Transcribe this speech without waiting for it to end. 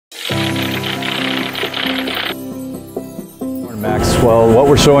Max. Well, what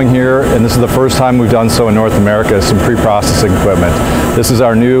we're showing here, and this is the first time we've done so in North America, is some pre-processing equipment. This is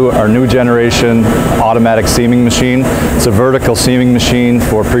our new generation automatic seaming machine. It's a vertical seaming machine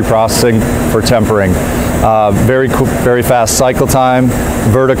for pre-processing for tempering. Very fast cycle time,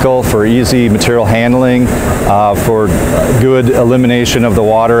 vertical for easy material handling, for good elimination of the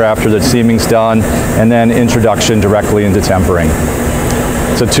water after the seaming's done, and then introduction directly into tempering.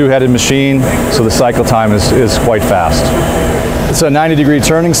 It's a two-headed machine, so the cycle time is quite fast. It's a 90-degree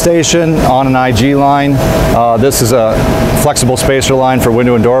turning station on an IG line. This is a flexible spacer line for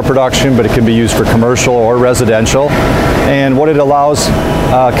window and door production, but it can be used for commercial or residential. And what it allows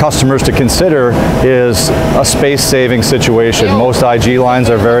customers to consider is a space-saving situation. Most IG lines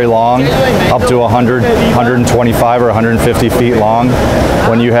are very long, up to 100, 125 or 150 feet long.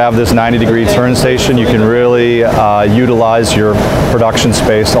 When you have this 90-degree turn station, you can really utilize your production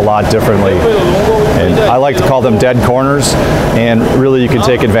space a lot differently. And I like to call them dead corners, and really you can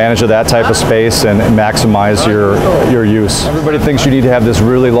take advantage of that type of space and maximize your use. Everybody thinks you need to have this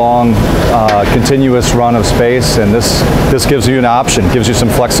really long continuous run of space, and this gives you an option, gives you some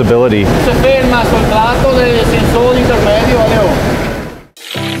flexibility.